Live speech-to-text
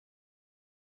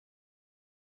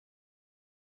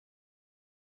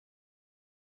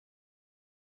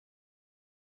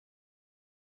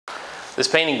This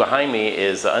painting behind me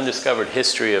is The Undiscovered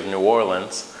History of New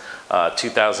Orleans,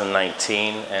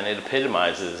 2019, and it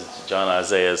epitomizes John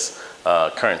Isaiah's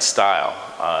current style.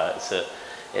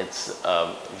 It's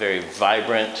a very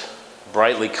vibrant,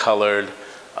 brightly colored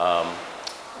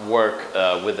work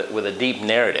with a deep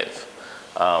narrative.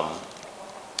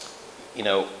 You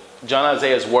know, John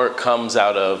Isaiah's work comes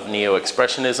out of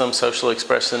neo-expressionism, social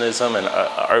expressionism, and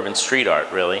urban street art,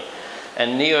 really.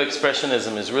 And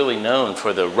neo-expressionism is really known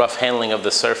for the rough handling of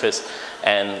the surface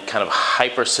and kind of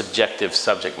hyper-subjective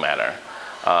subject matter.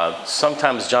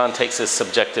 Sometimes John takes this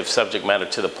subjective subject matter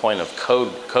to the point of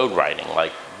code writing,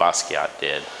 like Basquiat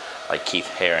did, like Keith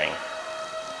Haring.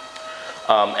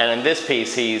 And in this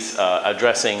piece, he's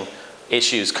addressing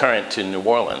issues current to New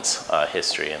Orleans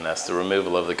history, and that's the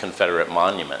removal of the Confederate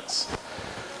monuments.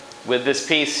 With this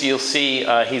piece, you'll see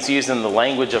he's using the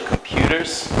language of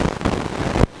computers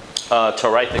to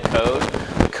write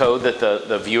the code that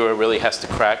the viewer really has to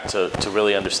crack to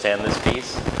really understand this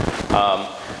piece.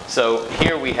 So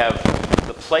here we have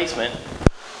the placement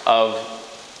of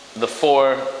the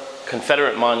 4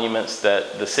 Confederate monuments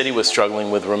that the city was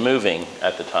struggling with removing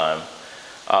at the time.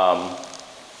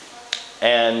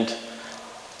 And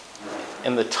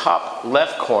in the top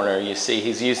left corner, you see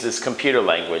he's used this computer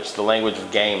language, the language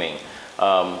of gaming.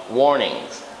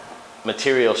 Warnings,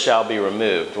 material shall be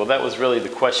removed. Well, that was really the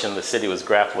question the city was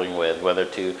grappling with, whether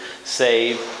to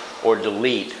save or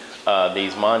delete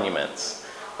these monuments.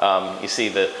 You see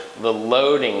the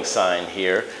loading sign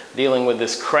here dealing with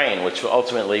this crane, which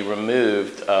ultimately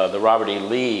removed the Robert E.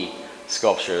 Lee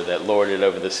sculpture that lorded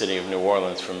over the city of New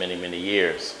Orleans for many, many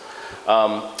years.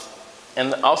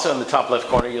 And also in the top left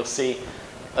corner, you'll see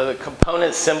a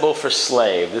component symbol for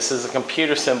slave. This is a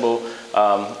computer symbol.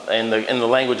 In the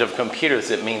language of computers,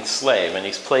 it means slave. And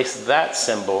he's placed that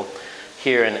symbol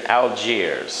here in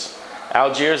Algiers.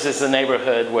 Algiers is the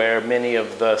neighborhood where many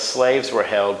of the slaves were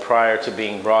held prior to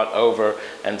being brought over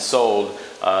and sold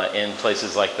in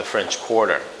places like the French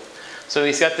Quarter. So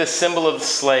he's got this symbol of the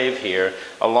slave here,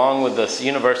 along with this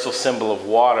universal symbol of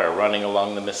water running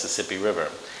along the Mississippi River.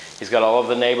 He's got all of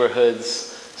the neighborhoods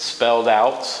spelled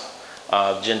out: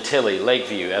 Gentilly,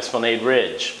 Lakeview, Esplanade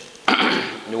Ridge,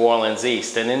 New Orleans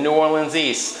East. And in New Orleans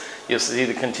East, you'll see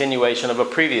the continuation of a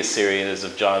previous series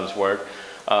of John's work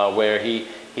where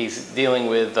he's dealing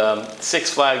with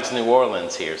Six Flags New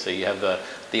Orleans here. So you have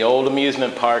the old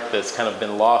amusement park that's kind of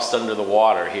been lost under the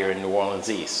water here in New Orleans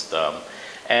East,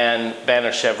 and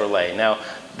Banner Chevrolet. Now,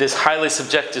 this highly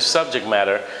subjective subject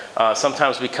matter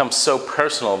sometimes becomes so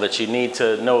personal that you need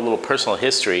to know a little personal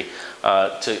history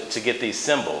to get these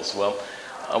symbols. Well,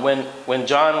 when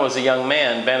John was a young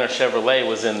man, Banner Chevrolet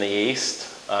was in the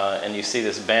East, and you see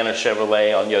this Banner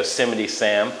Chevrolet on Yosemite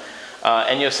Sam.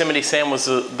 And Yosemite Sam was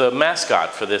the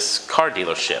mascot for this car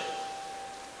dealership.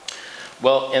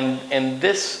 Well, in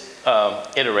this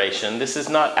iteration, this is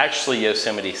not actually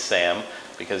Yosemite Sam,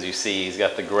 because you see he's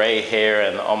got the gray hair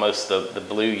and almost the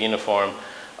blue uniform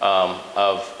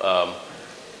of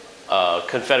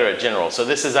Confederate general. So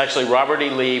this is actually Robert E.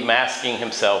 Lee masking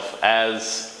himself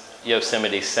as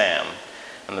Yosemite Sam.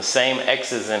 And the same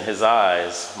X's in his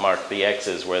eyes mark the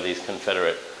X's where these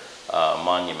Confederate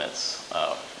monuments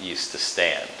used to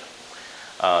stand.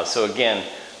 So again,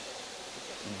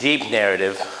 deep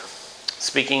narrative,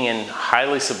 speaking in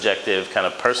highly subjective, kind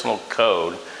of personal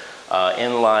code,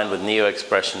 in line with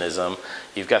neo-expressionism.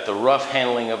 You've got the rough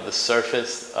handling of the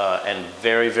surface and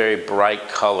very, very bright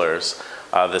colors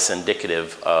that's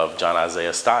indicative of John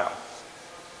Isaiah's style.